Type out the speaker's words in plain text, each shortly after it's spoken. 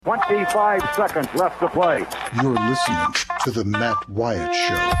25 seconds left to play. You're listening to the Matt Wyatt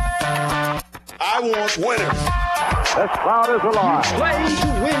Show. I want winners. This crowd is alive. Play to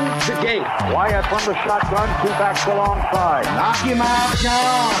win the game. Wyatt from the shotgun, 2 backs alongside. Knock him out,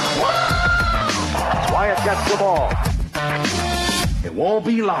 John. Wyatt gets the ball. It won't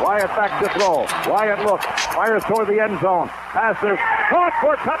be long. Wyatt back to throw. Wyatt looks, fires toward the end zone. Passes, caught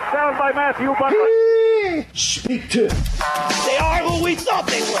for touchdown by Matthew Butler. Speak to it. They are who we thought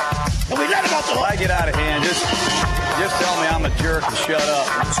they were. And we let them off the hook. I get out of hand. Just tell me I'm a jerk and shut up.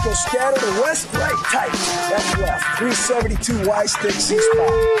 Let's go scatter the west, right, tight. That's left. 372 Y stick, C-spot.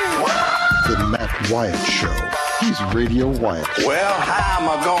 The Matt Wyatt Show. He's Radio Wyatt. Well, how am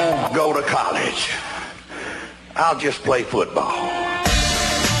I going to go to college? I'll just play football.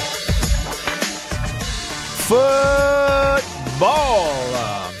 Football.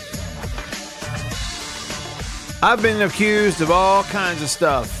 I've been accused of all kinds of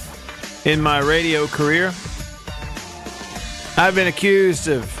stuff in my radio career. I've been accused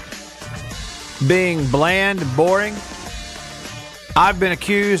of being bland and boring. I've been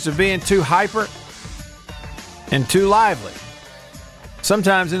accused of being too hyper and too lively,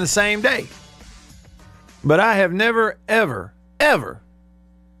 sometimes in the same day. But I have never, ever, ever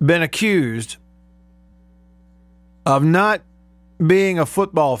been accused of not being a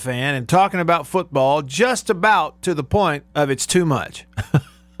football fan and talking about football just about to the point of it's too much.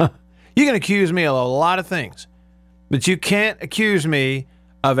 You can accuse me of a lot of things, but you can't accuse me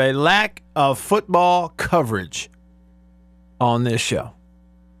of a lack of football coverage on this show.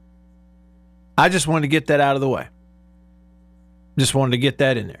 I just wanted to get that out of the way. Just wanted to get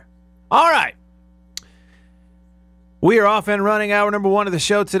that in there. All right. We are off and running hour number 1 of the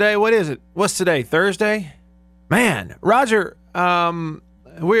show today. What is it? What's today? Thursday? Man, Roger, here,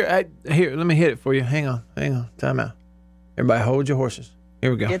 let me hit it for you. Hang on. Time out. Everybody hold your horses.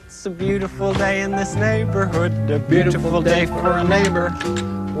 Here we go. It's a beautiful day in this neighborhood, a beautiful day for a neighbor.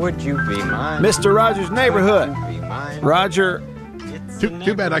 Would you be mine? Mr. Rogers' Neighborhood. Roger.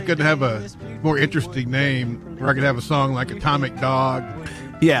 Too bad I couldn't have a more interesting name where I could have a song like Atomic Dog.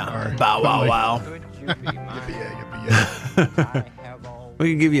 Yeah. Bow wow wow. Yippee-yay. We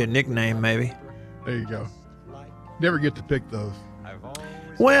can give you a nickname, maybe. There you go. Never get to pick those.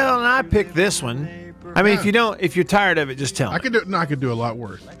 Well, and I picked this one. I mean, if you're tired of it, just tell me. I could do a lot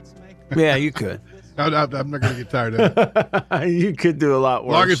worse. Yeah, you could. I'm not going to get tired of it. You could do a lot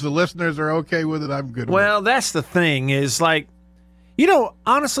worse. As long as the listeners are okay with it, I'm good with it. Well, that's the thing is like,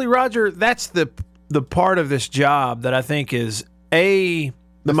 honestly, Roger, that's the part of this job that I think is the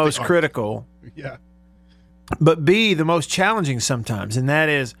most critical. Yeah. But B, the most challenging sometimes, and that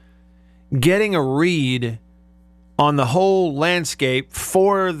is getting a read on the whole landscape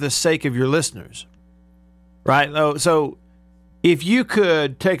for the sake of your listeners, right? So if you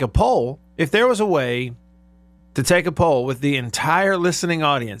could take a poll, if there was a way to take a poll with the entire listening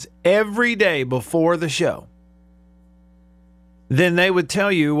audience every day before the show, then they would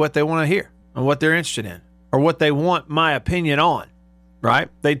tell you what they want to hear and what they're interested in or what they want my opinion on, right?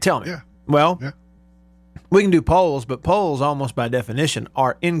 They'd tell me. Yeah. Well, yeah. We can do polls, but polls almost by definition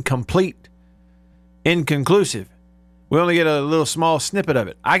are incomplete, inconclusive. We only get a little small snippet of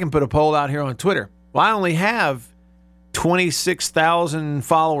it. I can put a poll out here on Twitter. Well, I only have 26,000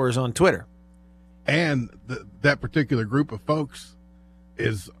 followers on Twitter. And that particular group of folks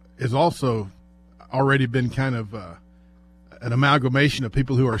is also already been kind of an amalgamation of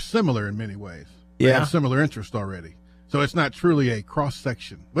people who are similar in many ways. They have similar interests already. So it's not truly a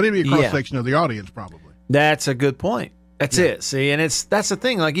cross-section. But it'd be a cross-section of the audience probably. That's a good point. That's it. See, and that's the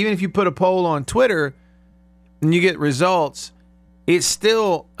thing. Like, even if you put a poll on Twitter and you get results, it's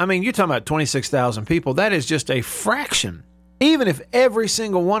still, I mean, you're talking about 26,000 people. That is just a fraction. Even if every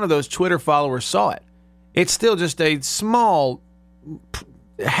single one of those Twitter followers saw it, it's still just a small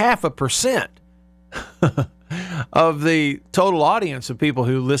 0.5% of the total audience of people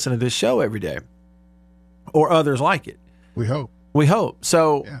who listen to this show every day or others like it. We hope.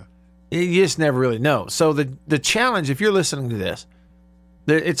 So you just never really know. So the challenge, if you're listening to this,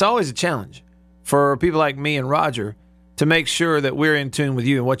 it's always a challenge for people like me and Roger to make sure that we're in tune with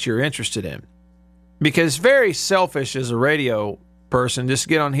you and what you're interested in. Because very selfish as a radio person, just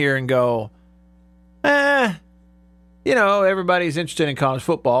get on here and go, everybody's interested in college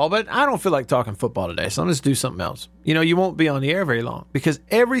football, but I don't feel like talking football today, so let's do something else. You won't be on the air very long because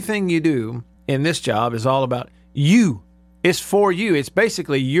everything you do in this job is all about you. It's for you. It's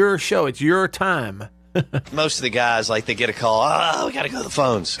basically your show. It's your time. Most of the guys, they get a call. Oh, we got to go to the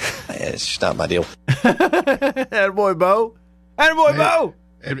phones. It's just not my deal. Attaboy, Bo. Attaboy, Bo.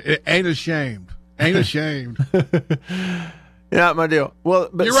 Ain't ashamed. Ain't ashamed. Not my deal. Well,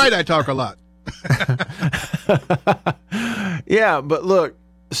 but You're right, I talk a lot. Yeah, but look,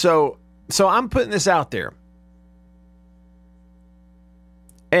 so I'm putting this out there.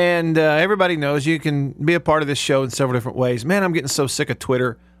 And everybody knows you can be a part of this show in several different ways. Man, I'm getting so sick of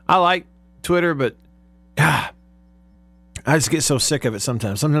Twitter. I like Twitter, but God, I just get so sick of it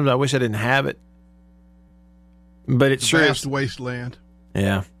sometimes. Sometimes I wish I didn't have it. But it's sure vast wasteland.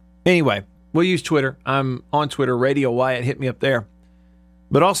 Yeah. Anyway, we'll use Twitter. I'm on Twitter, Radio Wyatt. Hit me up there.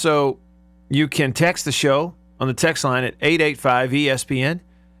 But also, you can text the show on the text line at 885-ESPN,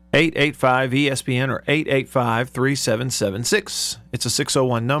 885-ESPN, or 885-3776. It's a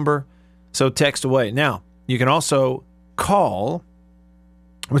 601 number, so text away. Now, you can also call,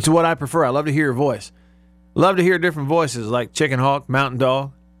 which is what I prefer. I love to hear your voice. Love to hear different voices like Chicken Hawk, Mountain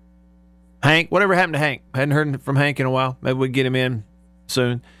Dog, Hank. Whatever happened to Hank? Hadn't heard from Hank in a while. Maybe we get him in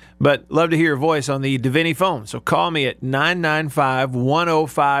soon. But love to hear your voice on the Divinity phone. So call me at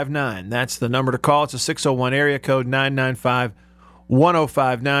 995-1059. That's the number to call. It's a 601 area code,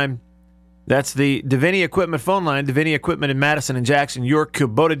 995-1059. That's the Divinity Equipment phone line. Divinity Equipment in Madison and Jackson, your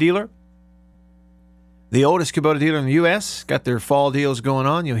Kubota dealer. The oldest Kubota dealer in the U.S. Got their fall deals going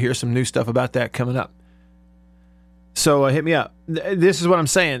on. You'll hear some new stuff about that coming up. So hit me up. This is what I'm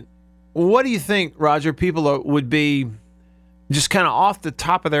saying. What do you think, Roger, people would be just kind of off the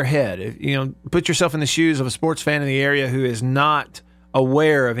top of their head? If, put yourself in the shoes of a sports fan in the area who is not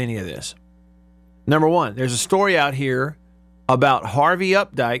aware of any of this. Number one, there's a story out here about Harvey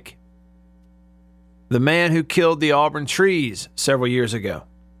Updike, the man who killed the Auburn trees several years ago.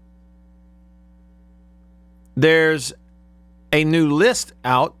 There's a new list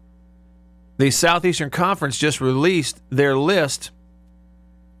out. The Southeastern Conference just released their list.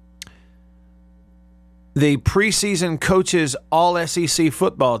 The preseason coaches all-SEC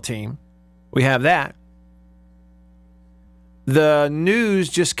football team. We have that. The news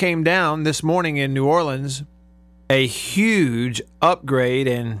just came down this morning in New Orleans. A huge upgrade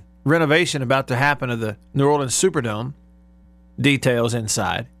and renovation about to happen of the New Orleans Superdome. Details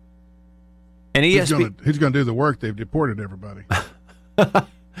inside. And ESPN. Who's going to do the work? They've deported everybody.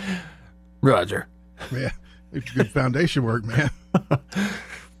 Roger. Yeah, it's good foundation work, man.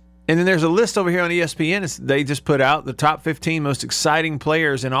 And then there's a list over here on ESPN. They just put out the top 15 most exciting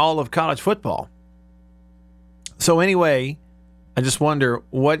players in all of college football. So anyway, I just wonder,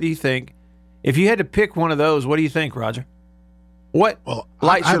 what do you think? If you had to pick one of those, what do you think, Roger? What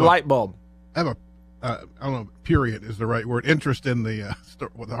lights your light bulb? I have I don't know, period is the right word, interest in the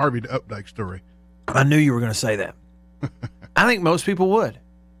Harvey Updike story. I knew you were going to say that. I think most people would.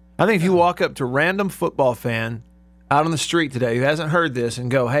 I think if you walk up to a random football fan out on the street today who hasn't heard this and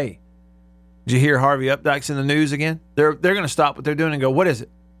go, hey, did you hear Harvey Updike's in the news again? They're going to stop what they're doing and go, what is it?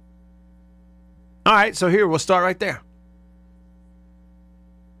 All right, so here, we'll start right there.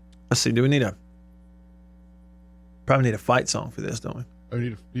 Let's see, do we need probably need a fight song for this, don't we? I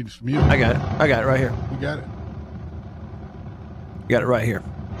need some music. I got it right here. You got it? Got it right here.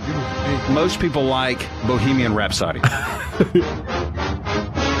 Most people like Bohemian Rhapsody.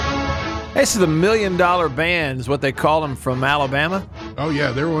 This is the $1 Million Band, is what they call them, from Alabama. Oh,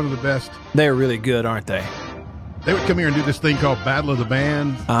 yeah, they're one of the best. They're really good, aren't they? They would come here and do this thing called Battle of the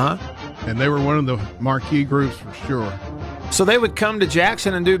Bands. Uh-huh. And they were one of the marquee groups for sure. So they would come to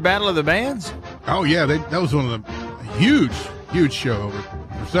Jackson and do Battle of the Bands? Oh, yeah, that was one of the huge show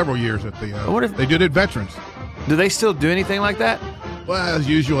for several years at the. They did it Veterans. Do they still do anything like that? Well, as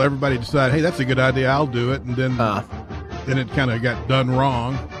usual, everybody decided, hey, that's a good idea, I'll do it, and then it kind of got done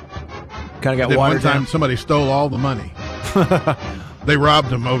wrong. Kind of got watered down. One time, somebody stole all the money. They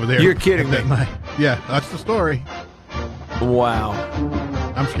robbed them over there. You're kidding me. Yeah, that's the story. Wow.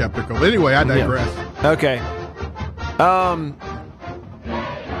 I'm skeptical. But anyway, I digress. Yeah. Okay.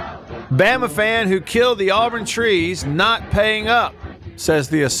 Bama fan who killed the Auburn trees not paying up, says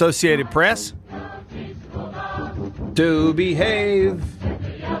the Associated Press. To behave.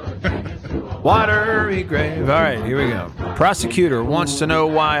 Watery grave. All right, here we go. Prosecutor wants to know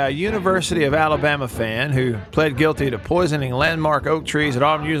why a University of Alabama fan who pled guilty to poisoning landmark oak trees at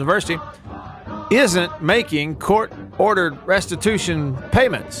Auburn University isn't making court-ordered restitution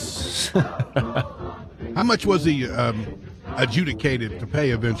payments. How much was he adjudicated to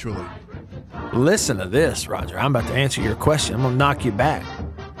pay eventually? Listen to this, Roger. I'm about to answer your question. I'm going to knock you back.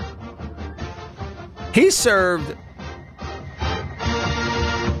 He served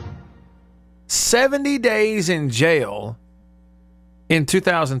 70 days in jail in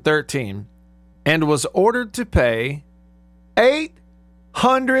 2013 and was ordered to pay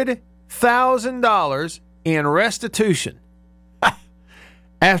 $800,000 in restitution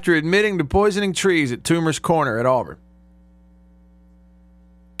after admitting to poisoning trees at Toomer's Corner at Auburn.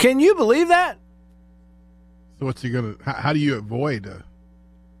 Can you believe that? So what's he going to? How do you avoid?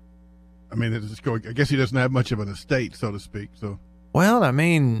 I mean, I guess he doesn't have much of an estate, so to speak. So. Well, I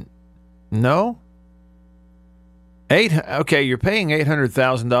mean, no. Okay, you're paying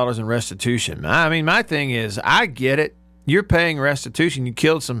 $800,000 in restitution. I mean, my thing is, I get it. You're paying restitution. You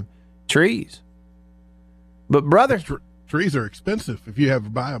killed some trees. But, brother. Trees are expensive if you have to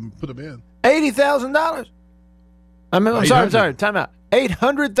buy them and put them in. $80,000? I'm sorry. Time out.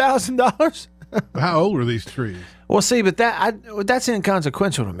 $800,000? How old are these trees? Well, see, but that's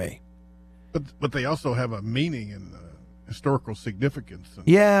inconsequential to me. But they also have a meaning and historical significance.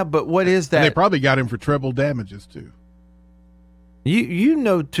 Yeah, but what is that? And they probably got him for treble damages, too. You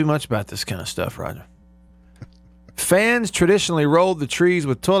know too much about this kind of stuff, Roger. Fans traditionally rolled the trees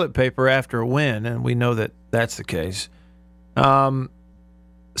with toilet paper after a win, and we know that that's the case.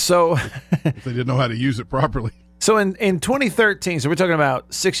 So they didn't know how to use it properly. So in 2013, so we're talking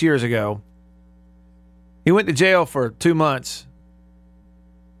about 6 years ago, he went to jail for 2 months,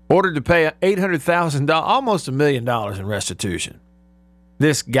 ordered to pay $800,000, almost $1 million in restitution.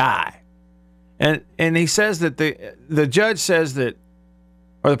 This guy. And he says that the judge says that,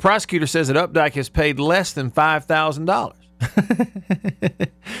 or the prosecutor says that Updike has paid less than $5,000.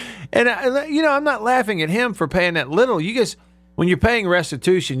 And, I'm not laughing at him for paying that little. You just, when you're paying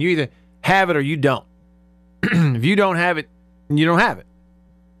restitution, you either have it or you don't. If you don't have it, you don't have it.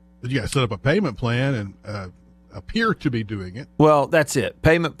 But you got to set up a payment plan and appear to be doing it. Well, that's it.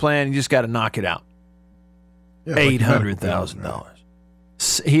 Payment plan, you just got to knock it out. Yeah, $800,000.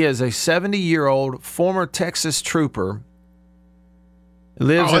 He is a 70-year-old former Texas trooper.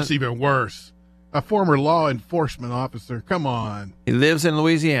 That's even worse. A former law enforcement officer. Come on. He lives in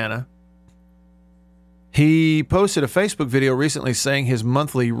Louisiana. He posted a Facebook video recently saying his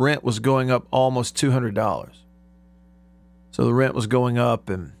monthly rent was going up almost $200. So the rent was going up,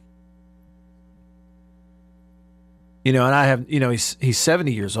 and and I have, he's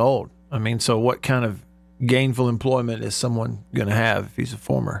 70 years old. I mean, so what kind of gainful employment is someone going to have if he's a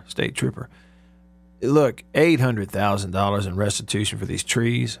former state trooper? Look, $800,000 in restitution for these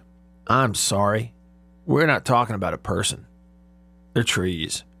trees. I'm sorry. We're not talking about a person. They're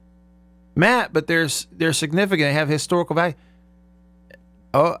trees. Matt, but they're significant. They have historical value.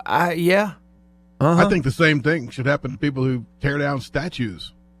 Oh, yeah. Uh-huh. I think the same thing should happen to people who tear down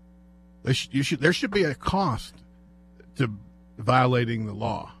statues. There should be a cost to violating the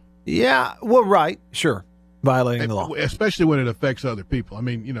law. Yeah, well, right, sure, violating the law, especially when it affects other people. I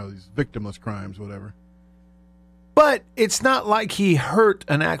mean, these victimless crimes, whatever. But it's not like he hurt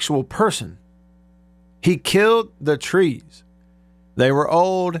an actual person. He killed the trees. They were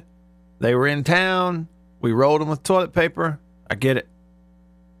old. They were in town. We rolled them with toilet paper. I get it.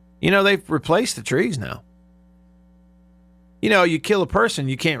 They've replaced the trees now. You kill a person,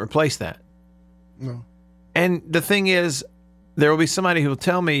 you can't replace that. No. And the thing is, there will be somebody who will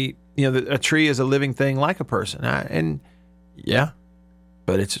tell me, that a tree is a living thing like a person. Yeah,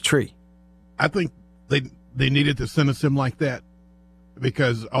 but it's a tree. I think they needed to sentence him like that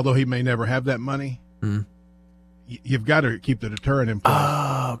because although he may never have that money, you've got to keep the deterrent in place.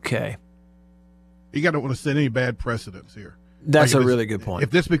 Oh, okay. You got to want to set any bad precedents here. That's a really good point.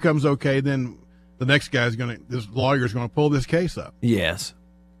 If this becomes okay, then the next this lawyer's going to pull this case up. Yes.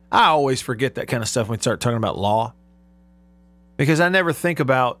 I always forget that kind of stuff when we start talking about law because I never think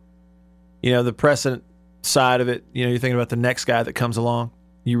about, the precedent side of it. You're thinking about the next guy that comes along.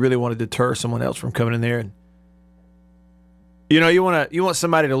 You really want to deter someone else from coming in there. And, you want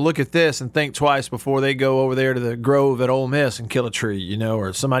somebody to look at this and think twice before they go over there to the Grove at Ole Miss and kill a tree,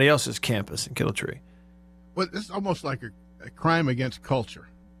 or somebody else's campus and kill a tree. Well, it's almost like a crime against culture.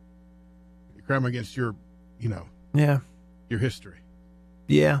 A crime against your, your history.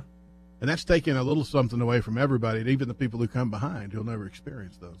 Yeah. And that's taking a little something away from everybody, and even the people who come behind who'll never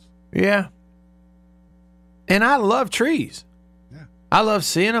experience those. Yeah. And I love trees. Yeah. I love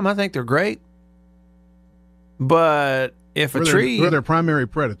seeing them. I think they're great. But if a tree... We're their primary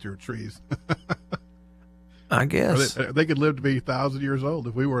predator, trees. I guess. They could live to be 1,000 years old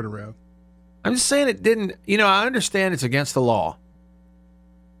if we weren't around. I'm just saying it didn't... I understand it's against the law.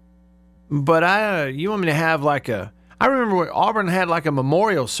 But you want me to have like a... I remember when Auburn had like a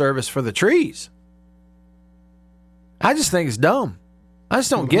memorial service for the trees. I just think it's dumb. I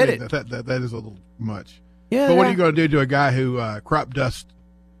just don't get it. That is a little much. Yeah. But what are you going to do to a guy who crop dust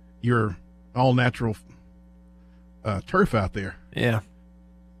your all-natural turf out there? Yeah.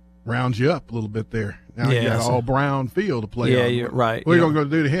 Rounds you up a little bit there. Now you got all brown field to play on. Yeah, you're right. What are you going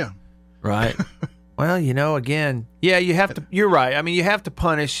to do to him? Right. Well, again, you have to. You're right. I mean, you have to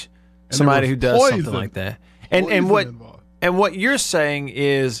punish somebody who does something like that. And what? And what you're saying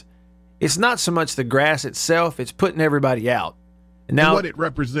is it's not so much the grass itself, it's putting everybody out. Now, and what it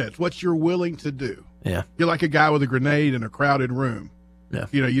represents, what you're willing to do. Yeah. You're like a guy with a grenade in a crowded room. Yeah.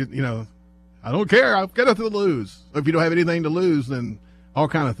 You know, I don't care. I've got nothing to lose. If you don't have anything to lose, then all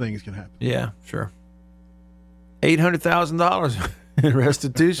kind of things can happen. Yeah, sure. $800,000 in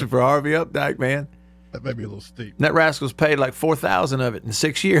restitution for Harvey Updike, man. That may be a little steep. That rascal's paid like $4,000 of it in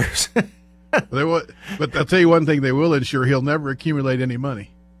 6 years. But I'll tell you one thing they will ensure: he'll never accumulate any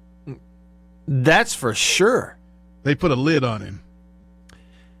money. That's for sure. They put a lid on him.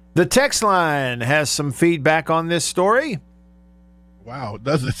 The text line has some feedback on this story. Wow,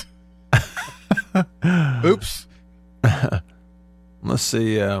 does it? Oops. Let's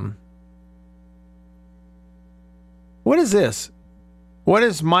see. What is this? What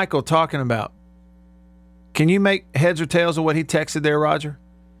is Michael talking about? Can you make heads or tails of what he texted there, Roger?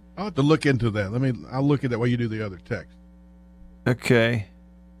 I'll have to look into that. I'll look at that while you do the other text. Okay.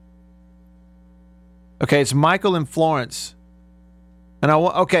 Okay, it's Michael in Florence. And I'm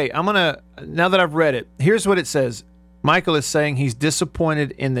going to, now that I've read it, here's what it says. Michael is saying he's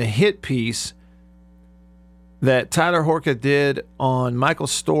disappointed in the hit piece that Tyler Horka did on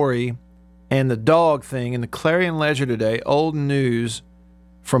Michael's story and the dog thing in the Clarion Ledger today. Old news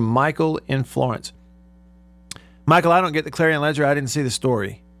from Michael in Florence. Michael, I don't get the Clarion Ledger. I didn't see the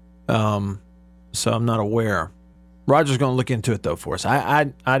story. So I'm not aware. Roger's going to look into it, though, for us.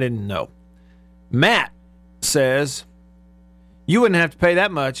 I didn't know. Matt says, you wouldn't have to pay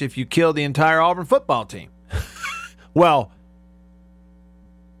that much if you killed the entire Auburn football team. Well,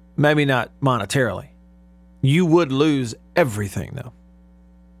 maybe not monetarily. You would lose everything, though.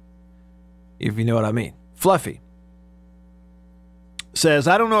 If you know what I mean. Fluffy says,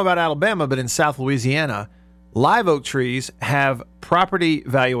 I don't know about Alabama, but in South Louisiana, live oak trees have property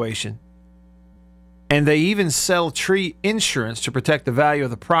valuation, and they even sell tree insurance to protect the value of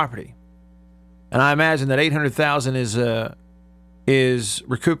the property. And I imagine that $800,000 is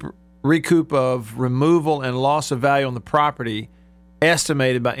recoup of removal and loss of value on the property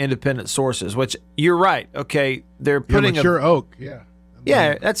estimated by independent sources, which you're right. Okay, they're putting mature oak. Yeah.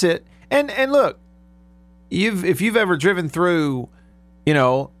 Yeah, that's it. And look, if you've ever driven through,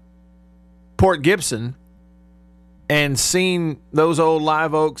 Port Gibson and seen those old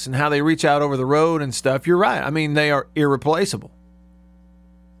live oaks and how they reach out over the road and stuff, you're right. I mean, they are irreplaceable.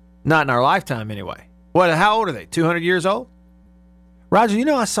 Not in our lifetime, anyway. How old are they? 200 years old? Roger,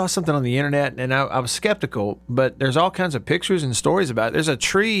 I saw something on the internet, and I was skeptical, but there's all kinds of pictures and stories about it. There's a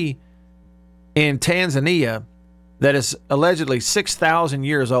tree in Tanzania that is allegedly 6,000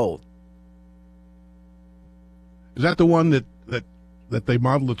 years old. Is that the one that they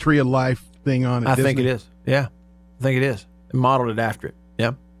modeled the Tree of Life thing on at Disney? I think it is. Yeah, I think it is. They modeled it after it.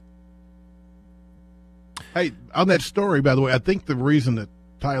 Yeah. Hey, on that story, by the way, I think the reason that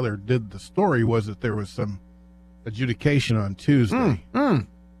Tyler did the story was that there was some adjudication on Tuesday.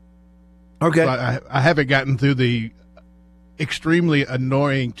 Okay. So I haven't gotten through the extremely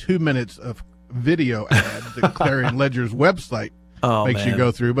annoying 2 minutes of video ad that Clarion Ledger's website makes you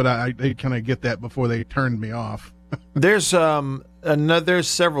go through, but I kind of get that before they turned me off. There's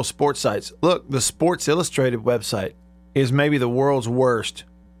several sports sites. Look, the Sports Illustrated website is maybe the world's worst.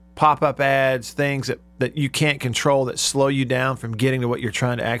 Pop-up ads, things that you can't control that slow you down from getting to what you're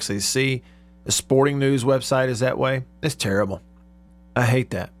trying to actually see. The Sporting News website is that way. It's terrible. I hate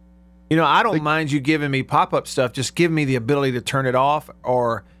that. I don't mind you giving me pop-up stuff. Just give me the ability to turn it off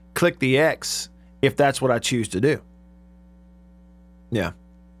or click the X if that's what I choose to do. Yeah.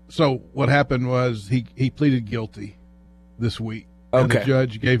 So what happened was he pleaded guilty this week. And the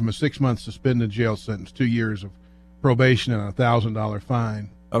judge gave him a 6-month suspended jail sentence, 2 years of probation, and a $1,000 fine.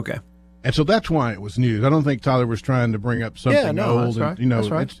 Okay. And so that's why it was news. I don't think Tyler was trying to bring up something old. That's right. And, that's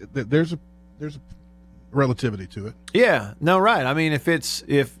right. There's a relativity to it. Yeah. No, right. I mean,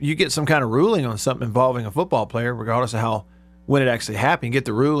 if you get some kind of ruling on something involving a football player, regardless of when it actually happened, get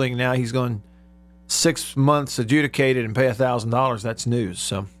the ruling. Now he's going 6 months adjudicated and pay $1,000. That's news.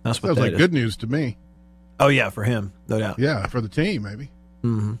 So that's what that sounds like good news to me. Oh yeah, for him, no doubt. Yeah, for the team maybe.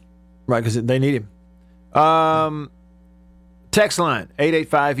 Mm-hmm. Right, because they need him. Text line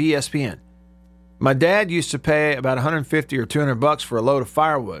 885-ESPN. My dad used to pay about $150 or $200 for a load of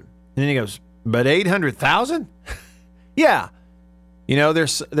firewood, and then he goes, "But $800,000? Yeah,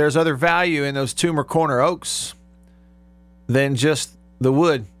 there's other value in those Toomer Corner oaks than just the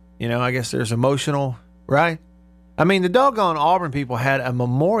wood. I guess there's emotional, right? I mean, the doggone Auburn people had a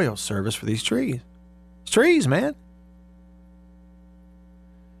memorial service for these trees. It's trees, man.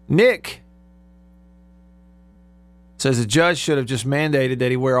 Nick Says the judge should have just mandated that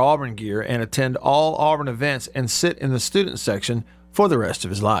he wear Auburn gear and attend all Auburn events and sit in the student section for the rest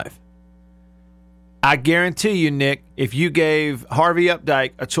of his life. I guarantee you, Nick, if you gave Harvey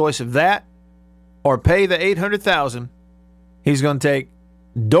Updike a choice of that or pay the $800,000, he's going to take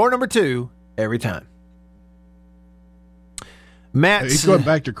door number 2 every time. Matt, he's going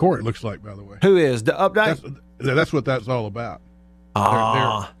back to court. It looks like, by the way. Who is the Updike? That's what that's all about.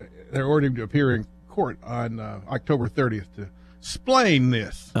 They're ordering him to appear in court on October 30th to explain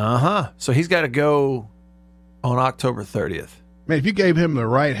this. So he's got to go on October 30th. Man, if you gave him the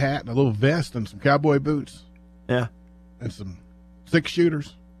right hat and a little vest and some cowboy boots, yeah, and some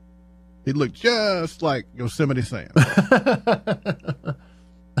 6-shooters, he'd look just like Yosemite Sam.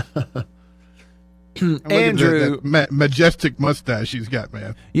 Andrew, that majestic mustache he's got,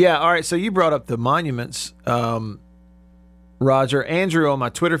 man. Yeah, all right. So you brought up the monuments, Roger. Andrew on my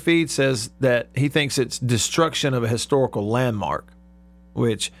Twitter feed says that he thinks it's destruction of a historical landmark,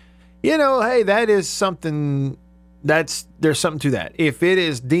 which, hey, that is something. There's something to that. If it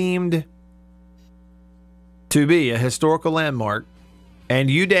is deemed to be a historical landmark and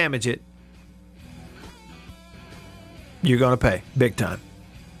you damage it, you're going to pay big time.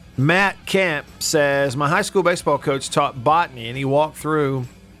 Matt Kemp says, my high school baseball coach taught botany and he walked through,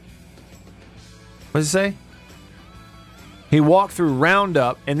 what does it say? He walked through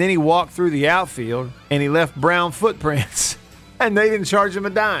Roundup and then he walked through the outfield and he left brown footprints and they didn't charge him a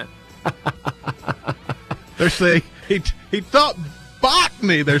dime. They're saying he taught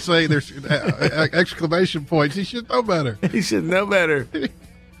botany. They're saying there's exclamation points. He should know better. He should know better.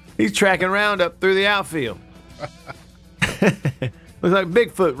 He's tracking Roundup through the outfield. Looks like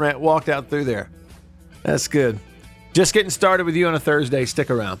Bigfoot walked out through there. That's good. Just getting started with you on a Thursday.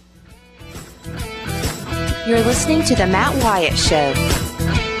 Stick around. You're listening to The Matt Wyatt Show.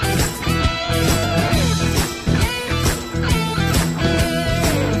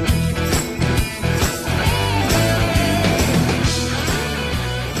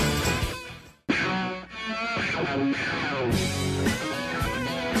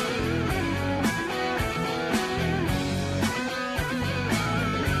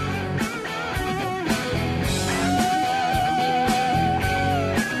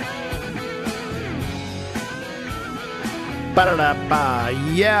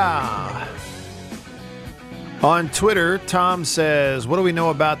 Yeah. On Twitter, Tom says, what do we know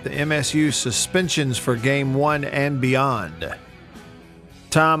about the MSU suspensions for Game 1 and beyond?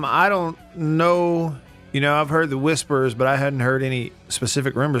 Tom, I don't know. I've heard the whispers, but I hadn't heard any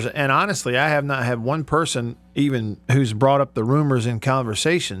specific rumors. And honestly, I have not had one person even who's brought up the rumors in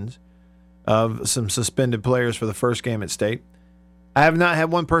conversations of some suspended players for the first game at State. I have not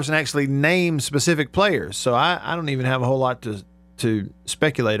had one person actually name specific players, so I don't even have a whole lot to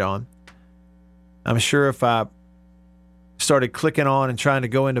speculate on. I'm sure if I started clicking on and trying to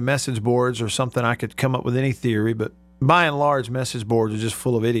go into message boards or something, I could come up with any theory, but by and large, message boards are just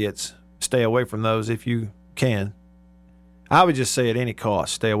full of idiots. Stay away from those if you can. I would just say at any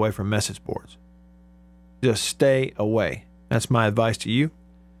cost, stay away from message boards. Just stay away. That's my advice to you.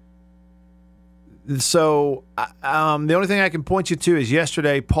 So the only thing I can point you to is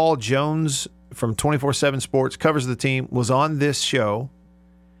yesterday, Paul Jones from 24/7 Sports, covers the team, was on this show,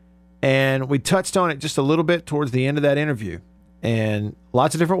 and we touched on it just a little bit towards the end of that interview. And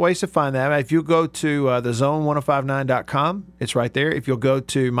lots of different ways to find that. If you go to thezone1059.com, it's right there. If you'll go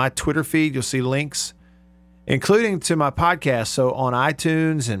to my Twitter feed, you'll see links, including to my podcast. So on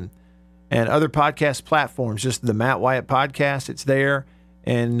iTunes and other podcast platforms, just the Matt Wyatt podcast, it's there.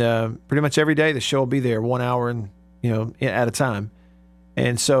 And pretty much every day the show will be there 1 hour and at a time.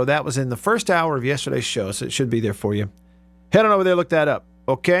 And so that was in the first hour of yesterday's show, so it should be there for you. Head on over there, look that up.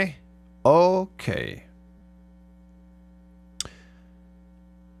 Okay. On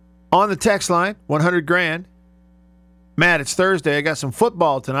the text line, 100 grand. Matt, it's Thursday. I got some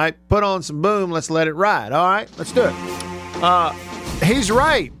football tonight. Put on some Boom. Let's let it ride. All right, let's do it. He's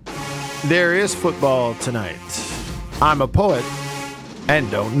right. There is football tonight. I'm a poet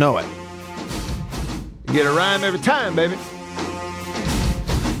and don't know it. You get a rhyme every time, baby.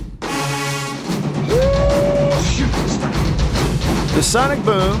 The Sonic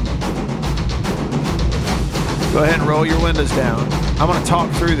Boom. Go ahead and roll your windows down. I'm going to talk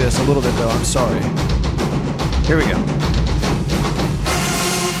through this a little bit, though. I'm sorry. Here we go.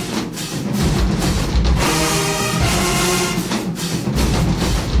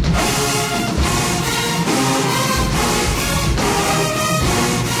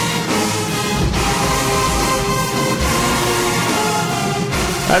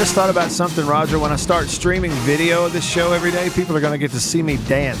 I just thought about something, Roger. When I start streaming video of this show every day, people are going to get to see me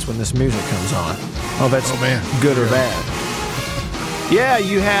dance when this music comes on. Oh, that's good or bad. Yeah,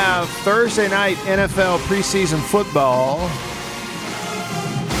 you have Thursday night NFL preseason football.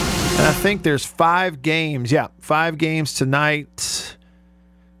 And I think there's 5 games. Yeah, 5 games tonight.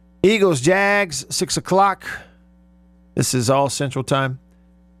 Eagles, Jags, 6 o'clock. This is all Central Time.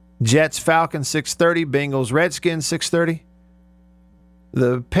 Jets, Falcons, 6:30. Bengals, Redskins, 6:30.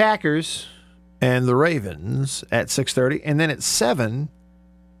 The Packers and the Ravens at 6:30. And then at 7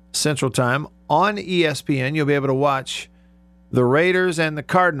 Central Time on ESPN, you'll be able to watch the Raiders and the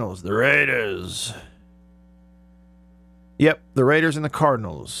Cardinals. The Raiders. Yep, the Raiders and the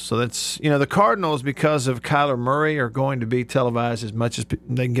Cardinals. So that's, the Cardinals, because of Kyler Murray, are going to be televised as much as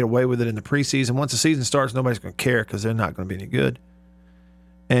they can get away with it in the preseason. Once the season starts, nobody's going to care because they're not going to be any good.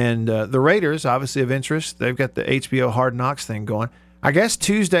 And the Raiders, obviously of interest. They've got the HBO Hard Knocks thing going. I guess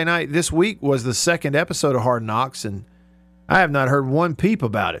Tuesday night this week was the 2nd episode of Hard Knocks, and I have not heard one peep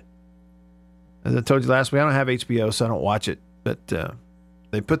about it. As I told you last week, I don't have HBO, so I don't watch it. But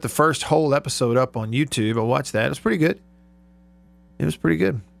they put the first whole episode up on YouTube. I watched that. It was pretty good. It was pretty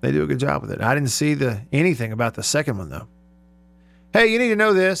good. They do a good job with it. I didn't see anything about the second one, though. Hey, you need to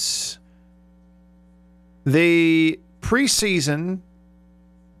know this. The preseason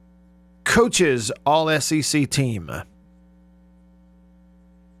coaches All-SEC team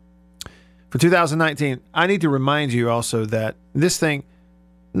for 2019. I need to remind you also that this thing,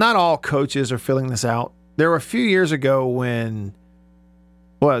 not all coaches are filling this out. There were a few years ago when,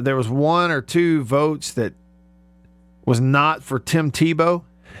 there was 1 or 2 votes that was not for Tim Tebow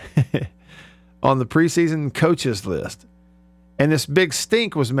on the preseason coaches list. And this big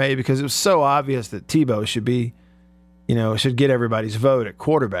stink was made because it was so obvious that Tebow should be, should get everybody's vote at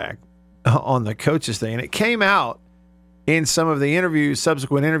quarterback on the coaches thing. And it came out in some of the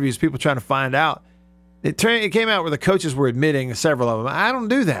subsequent interviews, people trying to find out. It came out where the coaches were admitting, several of them, I don't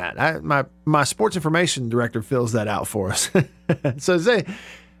do that. My sports information director fills that out for us. So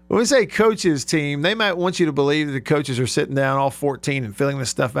when we say coaches team, they might want you to believe that the coaches are sitting down, all 14, and filling this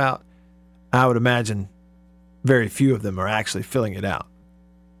stuff out. I would imagine very few of them are actually filling it out.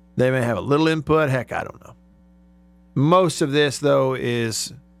 They may have a little input. Heck, I don't know. Most of this, though,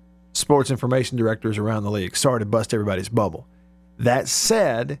 is sports information directors around the league. Sorry to bust everybody's bubble. That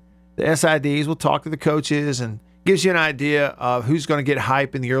said, the SIDs will talk to the coaches and gives you an idea of who's going to get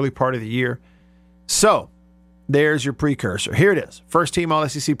hype in the early part of the year. So, there's your precursor. Here it is. First team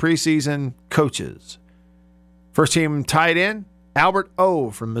All-SEC preseason coaches. First team tight end, Albert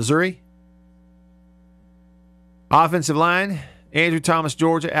O. from Missouri. Offensive line, Andrew Thomas,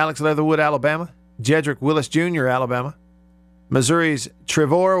 Georgia. Alex Leatherwood, Alabama. Jedrick Willis Jr., Alabama. Missouri's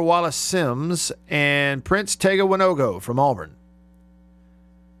Trevor Wallace-Sims and Prince Tega Winogo from Auburn.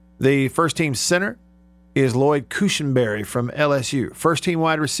 The first team center is Lloyd Cushenberry from LSU. First team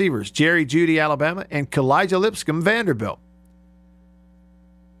wide receivers, Jerry Jeudy, Alabama, and Kalijah Lipscomb, Vanderbilt.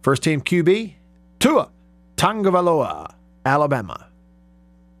 First team QB, Tua Tagovailoa, Alabama.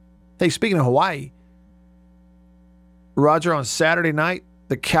 Hey, speaking of Hawaii, Roger, on Saturday night,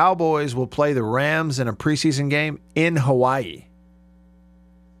 the Cowboys will play the Rams in a preseason game in Hawaii.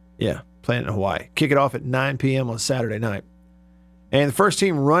 Yeah, playing in Hawaii. Kick it off at 9 p.m. on Saturday night. And the first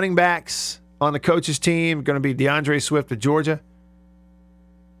team running backs on the coaches team going to be DeAndre Swift of Georgia,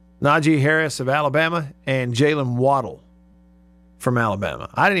 Najee Harris of Alabama, and Jalen Waddle from Alabama.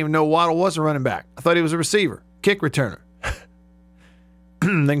 I didn't even know Waddle was a running back. I thought he was a receiver, kick returner. They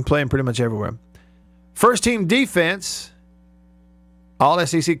can play him pretty much everywhere. First team defense, all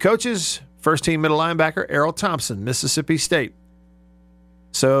SEC coaches, first team middle linebacker, Errol Thompson, Mississippi State.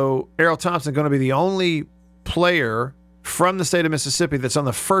 So Errol Thompson going to be the only player from the state of Mississippi that's on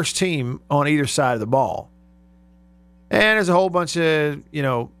the first team on either side of the ball. And there's a whole bunch of,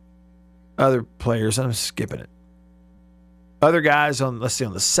 other players. I'm skipping it. Other guys on the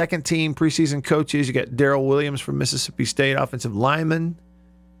second team preseason coaches. You got Darrell Williams from Mississippi State, offensive lineman.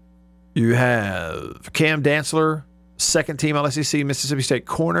 You have Cam Dantzler, second team All-SEC, Mississippi State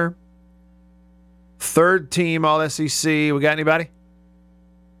corner. Third team All-SEC. We got anybody?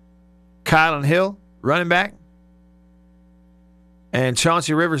 Kylan Hill, running back. And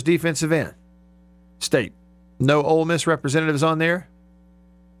Chauncey Rivers, defensive end. State. No Ole Miss representatives on there.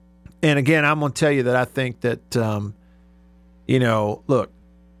 And again, I'm going to tell you that I think that, look,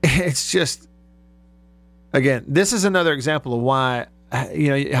 it's just, again, this is another example of why,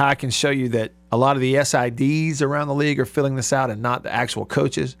 how I can show you that a lot of the SIDs around the league are filling this out and not the actual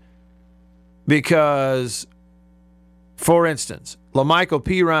coaches. Because, for instance, LaMichael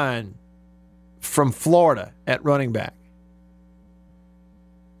P. Ryan from Florida at running back.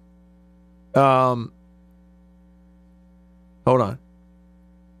 Hold on.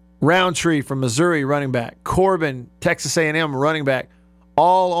 Roundtree from Missouri, running back. Corbin, Texas A&M, running back.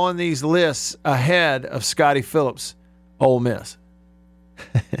 All on these lists ahead of Scotty Phillips, Ole Miss.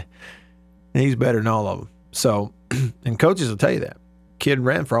 He's better than all of them. So, and coaches will tell you that. Kid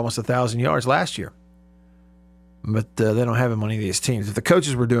ran for almost 1,000 yards last year. But they don't have him on any of these teams. If the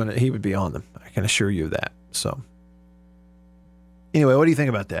coaches were doing it, he would be on them. I can assure you of that. So, anyway, what do you think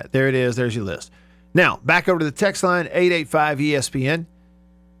about that? There it is. There's your list. Now, back over to the text line, 885-ESPN.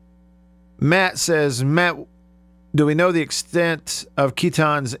 Matt says, Matt, do we know the extent of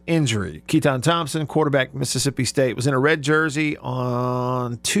Keaton's injury? Keaton Thompson, quarterback, Mississippi State, was in a red jersey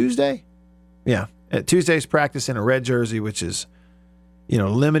on Tuesday? Yeah, at Tuesday's practice in a red jersey, which is,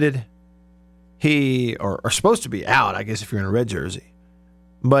 limited. He, or supposed to be out, I guess, if you're in a red jersey.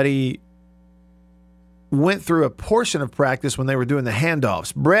 But he went through a portion of practice when they were doing the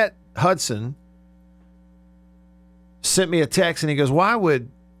handoffs. Brett Hudson sent me a text, and he goes, why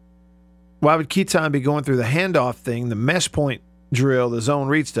would Keaton be going through the handoff thing, the mesh point drill, the zone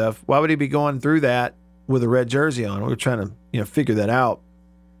read stuff? Why would he be going through that with a red jersey on? We were trying to, figure that out.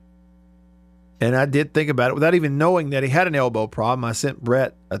 And I did think about it without even knowing that he had an elbow problem. I sent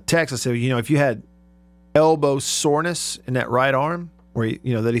Brett a text. I said, if you had elbow soreness in that right arm where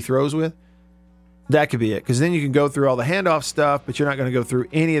that he throws with, that could be it. Because then you can go through all the handoff stuff, but you're not going to go through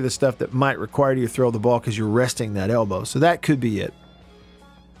any of the stuff that might require you to throw the ball because you're resting that elbow. So that could be it.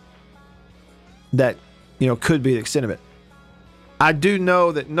 That, could be the extent of it. I do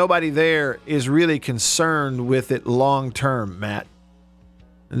know that nobody there is really concerned with it long term, Matt.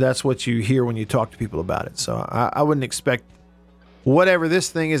 That's what you hear when you talk to people about it. So I wouldn't expect whatever this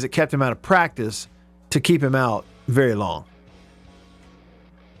thing is that kept him out of practice to keep him out very long.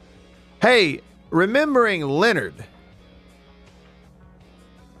 Hey, remembering Leonard.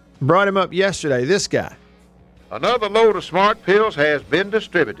 Brought him up yesterday, this guy. Another load of smart pills has been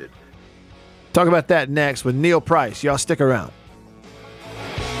distributed. Talk about that next with Neil Price. Y'all stick around.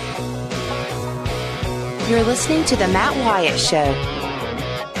 You're listening to The Matt Wyatt Show.